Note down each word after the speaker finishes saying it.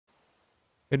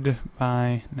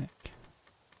Goodbye, Nick.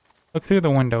 Look through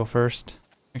the window first.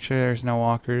 Make sure there's no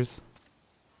walkers.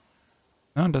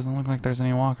 No, it doesn't look like there's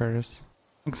any walkers.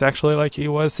 Looks actually like he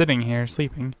was sitting here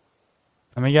sleeping.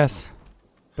 Let me guess.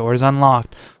 Doors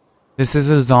unlocked. This is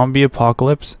a zombie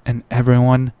apocalypse and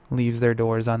everyone leaves their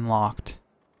doors unlocked.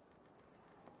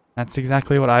 That's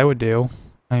exactly what I would do.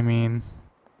 I mean,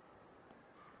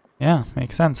 yeah,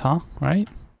 makes sense, huh? Right?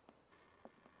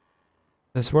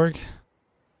 This work?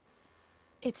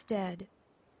 It's dead.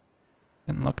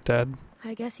 Didn't look dead.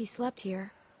 I guess he slept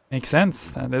here. Makes sense.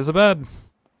 That is a bed.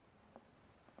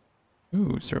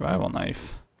 Ooh, survival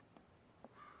knife.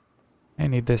 I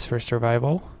need this for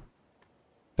survival.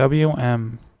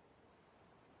 WM.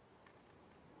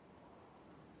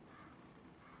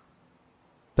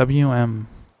 WM.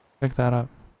 Pick that up.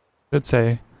 Should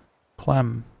say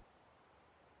Clem.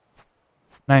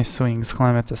 Nice swings,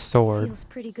 Clem. It's a sword. Feels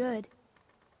pretty good.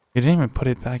 You didn't even put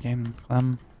it back in,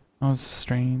 Clem. That was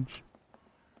strange.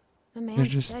 The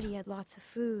man said he had lots of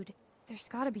food. There's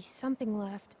gotta be something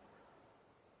left.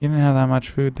 You didn't have that much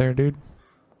food there, dude.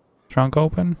 Trunk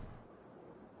open?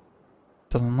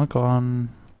 Doesn't look on.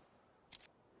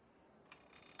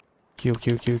 Q.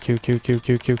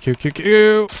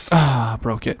 Ah,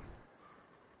 broke it.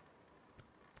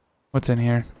 What's in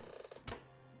here?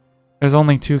 There's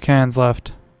only 2 cans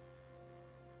left.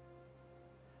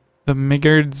 The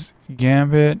Miggard's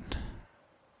Gambit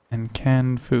and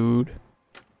canned food.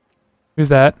 Who's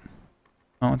that?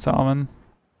 Oh, it's Alvin.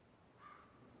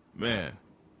 Man,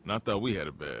 I thought we had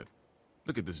it bad.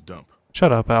 Look at this dump.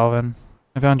 Shut up, Alvin.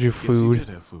 I found you food. Yes, he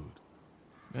did have food.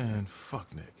 Man,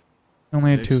 fuck Nick.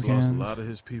 Only had Nick's 2 cans. lost a lot of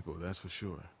his people, that's for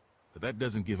sure. But that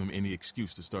doesn't give him any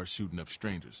excuse to start shooting up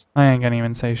strangers. I ain't gonna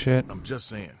even say shit. I'm just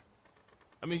saying.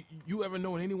 I mean, you ever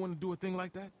known anyone to do a thing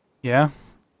like that? Yeah?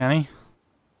 Any?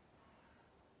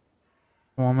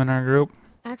 Woman in our group?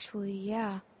 Actually,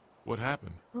 yeah. What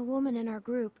happened? A woman in our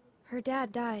group. Her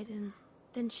dad died, and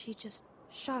then she just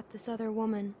shot this other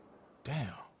woman.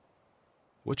 Damn.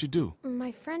 What'd you do?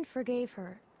 My friend forgave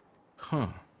her. Huh.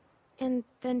 And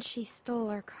then she stole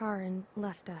our car and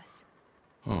left us.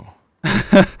 Oh.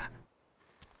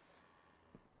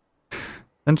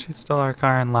 Then she stole our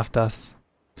car and left us.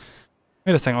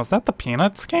 Wait a second, was that the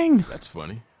Peanuts King? That's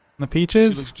funny. The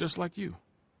Peaches? She looks just like you.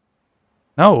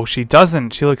 No, she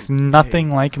doesn't. She looks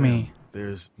nothing like Clem, me.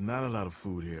 There's not a lot of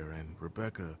food here, and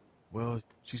Rebecca, well,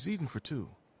 she's eating for 2.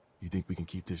 You think we can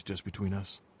keep this just between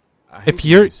us? I hate If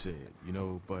you're... what you said, you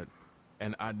know, but...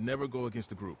 And I'd never go against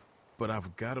the group. But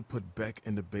I've got to put Beck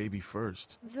and the baby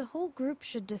first. The whole group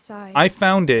should decide. I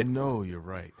found it. No, you're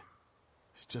right.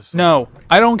 It's just... No,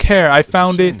 I don't care. I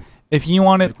found it. If you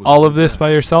wanted all of this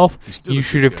by yourself, you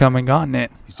should have come and gotten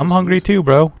it. I'm hungry too,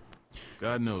 bro.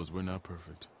 God knows we're not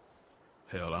perfect.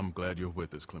 Hell, I'm glad you're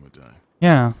with us, Clementine.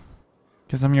 Yeah,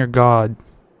 because I'm your god.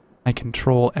 I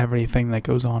control everything that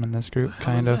goes on in this group,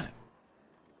 kind of.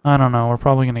 I don't know. We're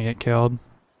probably going to get killed.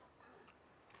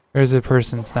 There's a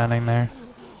person standing there.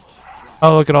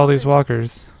 Oh, look at all these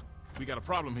walkers. We got a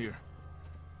problem here.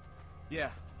 Yeah,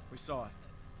 we saw it.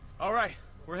 All right,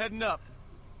 we're heading up.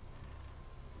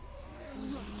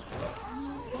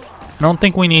 I don't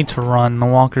think we need to run. The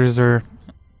walkers are...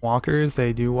 Walkers?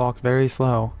 They do walk very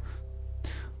slow.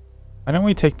 Why don't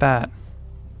we take that?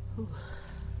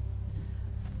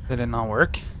 Did it not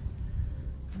work?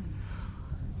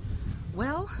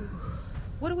 Well,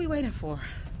 what are we waiting for?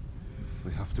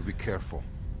 We have to be careful.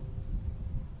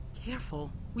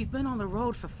 Careful? We've been on the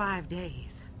road for 5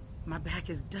 days. My back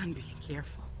is done being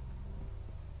careful.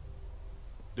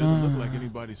 Doesn't look like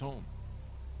anybody's home.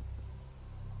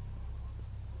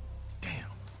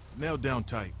 Damn. Nailed down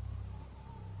tight.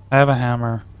 I have a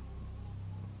hammer.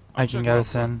 I I'll can check get out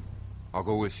us in. I'll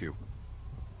go with you.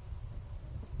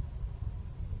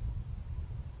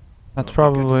 That's Well,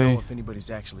 it'd be good to probably... know if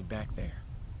anybody's actually back there.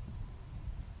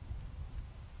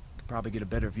 Could probably get a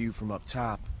better view from up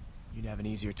top. You'd have an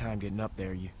easier time getting up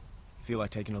there. You feel like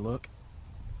taking a look?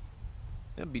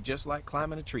 It'd be just like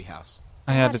climbing a treehouse.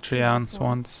 I had a treehouse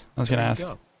once. I was gonna ask.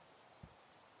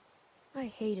 I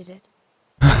hated it.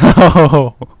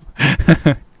 Oh,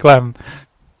 Clem.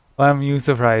 Clem, you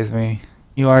surprise me.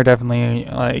 You are definitely,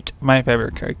 like, my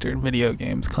favorite character in video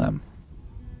games, Clem.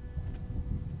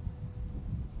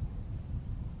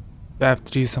 Do I have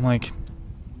to do some, like,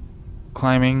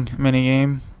 climbing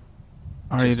minigame?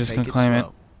 Or are you just gonna climb it?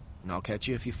 And I'll catch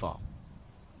you if you fall.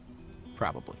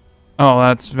 Probably. Oh,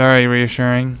 that's very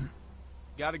reassuring.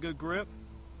 Got a good grip?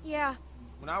 Yeah.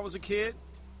 When I was a kid,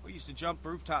 we used to jump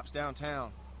rooftops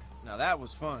downtown. Now that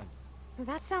was fun.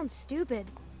 That sounds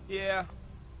stupid. Yeah.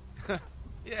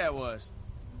 Yeah, it was.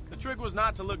 The trick was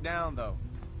not to look down, though.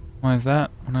 Why is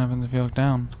that? What happens if you look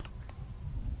down?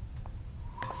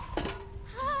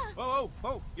 Whoa, whoa,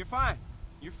 whoa! You're fine.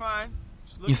 You're fine.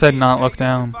 Just look You said at me, not okay? look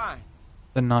down. You're fine.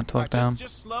 Said not to look down.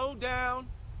 Just slow down,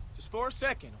 just for a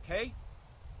second, okay?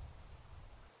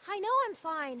 I know I'm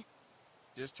fine.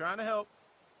 Just trying to help.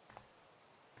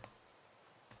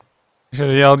 You should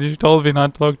have yelled. You told me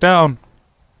not to look down.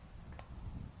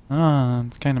 Ah,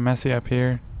 it's kind of messy up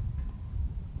here.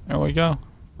 There we go.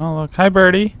 Oh, look. Hi,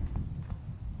 birdie.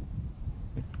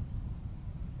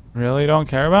 Really don't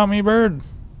care about me, bird?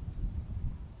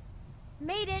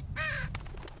 Made it.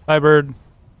 Bye, bird.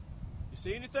 You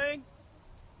see anything?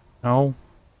 No.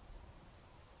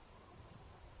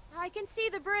 I can see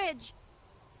the bridge.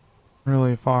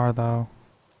 Really far, though.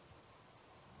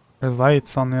 There's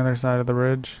lights on the other side of the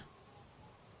bridge.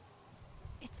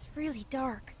 It's really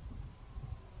dark.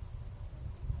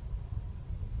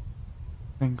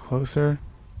 Getting closer.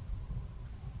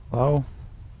 Hello?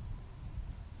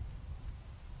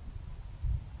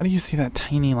 How do you see that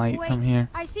tiny light Wait, from here?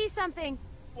 I see something.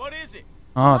 What is it?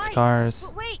 Oh, it's Light. cars.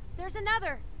 But wait, there's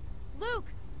another.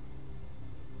 Luke.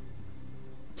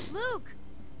 Luke.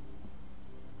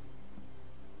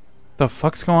 The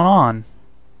fuck's going on?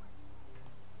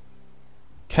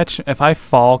 Catch if I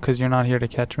fall because you're not here to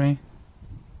catch me.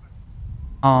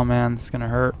 Oh man, this is gonna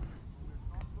hurt.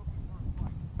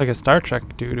 Like a Star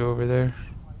Trek dude over there.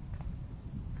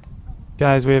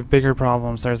 Guys, we have bigger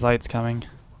problems. There's lights coming.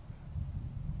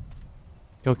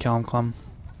 Go kill him, Clem.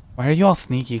 Why are you all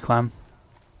sneaky, Clem?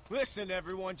 Listen,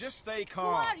 everyone, just stay Who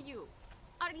calm. are you?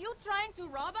 Are you trying to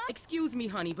rob us? Excuse me,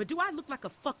 honey, but do I look like a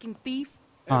fucking thief?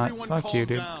 Everyone Fuck you, calm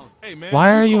dude. down. Hey, man.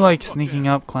 Why are you calm like the fuck sneaking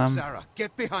down. up, Clem? Sarah,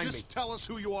 get behind me. Just tell us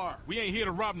who you are. We ain't here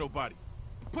to rob nobody.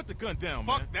 Put the gun down,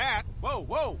 man. Fuck that. Whoa,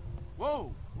 whoa,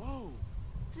 whoa, whoa.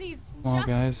 Please, Come on, just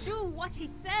guys. do what he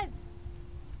says.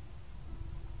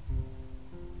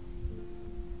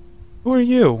 Who are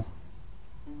you?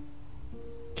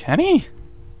 Kenny?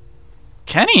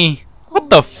 Kenny? What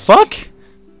the fuck?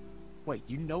 Wait,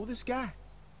 you know this guy?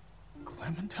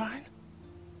 Clementine?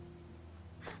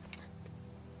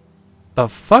 The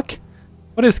fuck?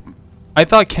 What is... I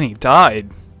thought Kenny died.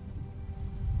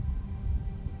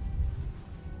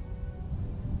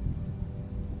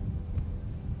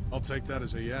 I'll take that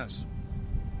as a yes.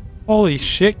 Holy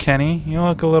shit, Kenny. You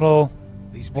look a little...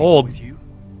 These people Old. with you?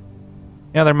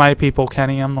 Yeah, they're my people,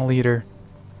 Kenny. I'm the leader.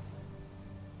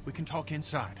 We can talk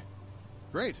inside.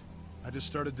 Great. I just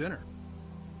started dinner.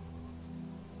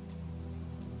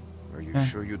 Are you Eh.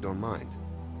 sure you don't mind?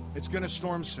 It's gonna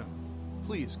storm soon.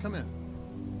 Please, come in.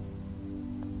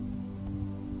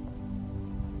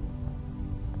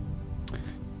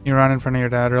 You run in front of your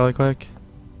dad really quick.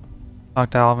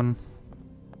 Talk to Alvin.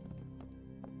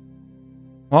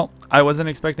 Well, I wasn't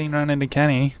expecting to run into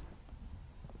Kenny.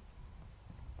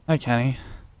 Hi, Kenny.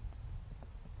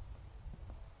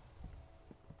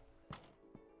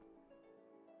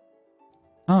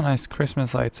 Oh, nice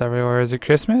Christmas lights everywhere. Is it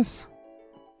Christmas?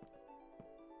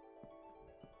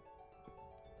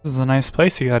 This is a nice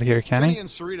place you got here, Jenny Kenny. and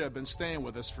Sarita have been staying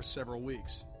with us for several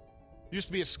weeks. Used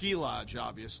to be a ski lodge,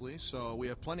 obviously, so we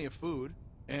have plenty of food.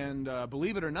 And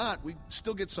believe it or not, we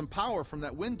still get some power from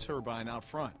that wind turbine out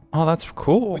front. Oh, that's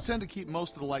cool. We tend to keep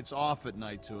most of the lights off at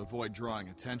night to avoid drawing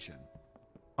attention.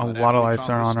 A But lot after of we lights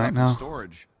found are this on stuff right in now.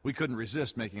 Storage, we couldn't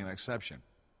resist making an exception.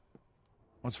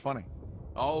 What's funny?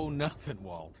 Oh, nothing,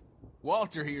 Walt.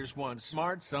 Walter here's one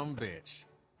smart some bitch.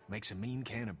 Makes a mean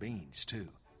can of beans, too.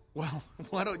 Well,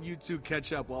 why don't you two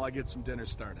catch up while I get some dinner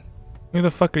started? Who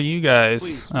the fuck are you guys?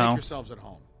 Please, make Oh, yourselves at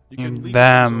home. You you can leave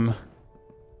them. the doors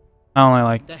I only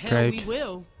like The hell Drake. we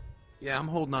will. Yeah, I'm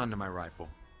holding on to my rifle.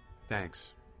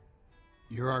 Thanks.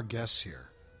 open. You're our guests here.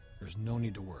 There's no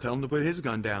need to worry. Tell him to put his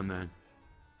gun down, then.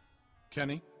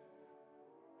 Kenny?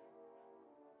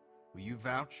 Will you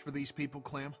vouch for these people,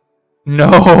 Clem?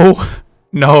 No.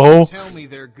 No. Tell me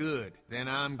they're good, then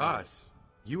I'm good. Us.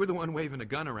 You were the one waving a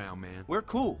gun around, man. We're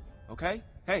cool, okay?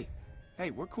 Hey,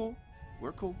 we're cool.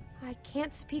 We're cool. I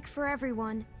can't speak for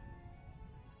everyone.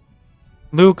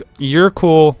 Luke, you're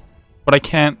cool, but I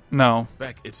can't. No.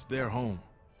 Beck, it's their home.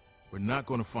 We're not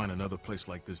going to find another place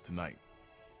like this tonight.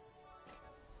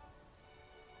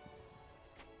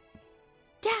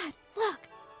 Dad, look!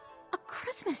 A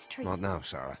Christmas tree. Not now,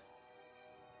 Sarah.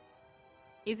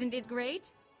 Isn't it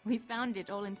great? We found it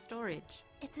all in storage.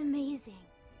 It's amazing.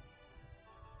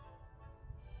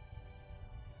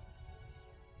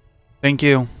 Thank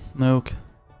you, Luke.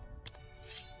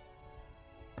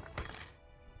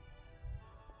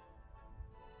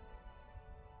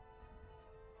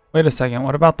 Wait a second.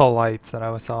 What about the lights that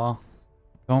I saw?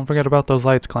 Don't forget about those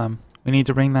lights, Clem. We need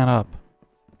to bring that up.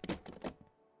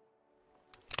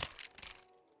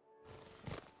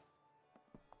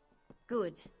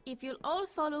 Good. If you'll all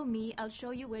follow me, I'll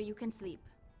show you where you can sleep.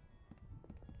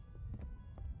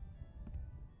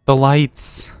 The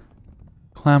lights.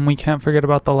 Clem, we can't forget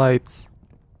about the lights.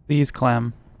 Please,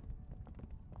 Clem.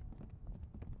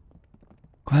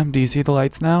 Clem, do you see the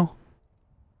lights now?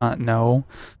 No.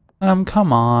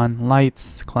 Come on.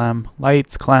 Lights, Clem.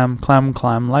 Lights, Clem. Clem,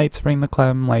 Clem. Lights, bring the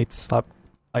Clem. Lights, stop.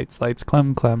 Lights, lights,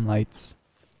 Clem, Clem, lights.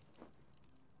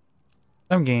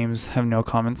 Some games have no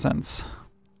common sense.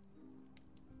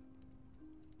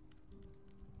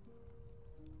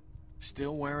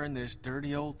 Still wearing this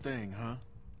dirty old thing, huh?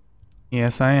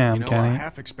 Yes, I am, You know, Kenny. I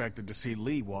half expected to see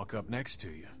Lee walk up next to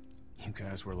you. You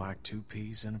guys were like two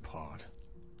peas in a pod.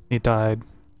 He died.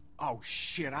 Oh,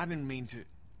 shit, I didn't mean to...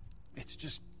 It's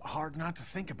just hard not to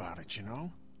think about it, you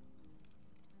know?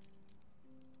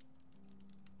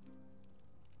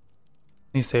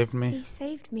 He saved He me.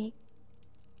 saved me.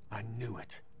 I knew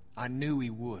it. I knew he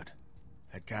would.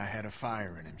 That guy had a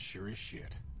fire in him, sure as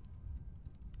shit.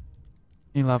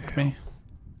 He loved me.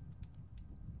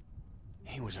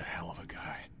 He was a hell of a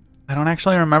guy. I don't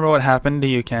actually remember what happened to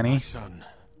you, My Kenny. son,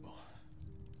 well,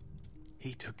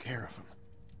 he took care of him.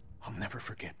 I'll never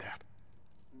forget that.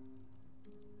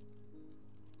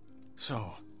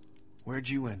 So, where'd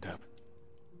you end up?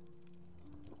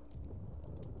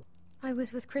 I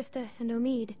was with Krista and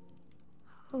Omid.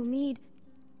 Omid,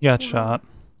 You got Well- shot.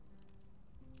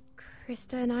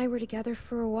 Krista and I were together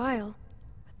for a while,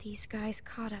 but these guys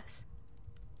caught us.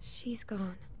 She's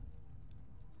gone.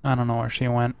 I don't know where she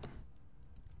went.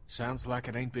 Sounds like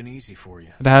it ain't been easy for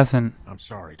you. It hasn't. I'm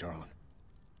sorry, darling.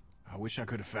 I wish I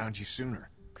could have found you sooner.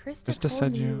 Krista Just told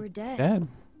said me you were dead. dead.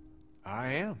 I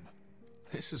am.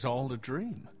 This is all a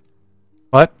dream.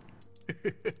 What?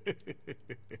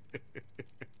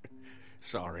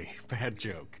 Sorry, bad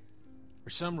joke. For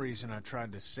some reason, I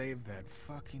tried to save that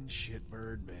fucking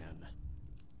shitbird Ben.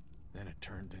 Then it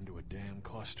turned into a damn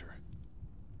cluster.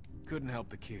 Couldn't help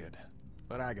the kid,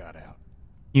 but I got out.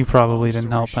 You probably Long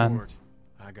didn't help story Ben. short,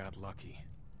 I got lucky.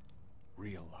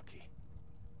 Real lucky.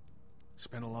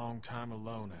 Spent a long time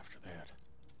alone after that.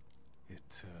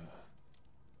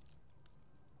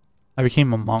 I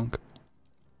became a monk.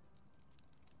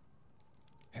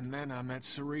 And then I met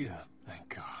Sarita,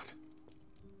 thank God.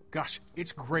 Gosh,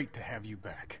 it's great to have you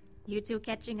back. You two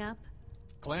catching up?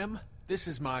 Clem, this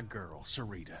is my girl,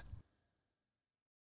 Sarita.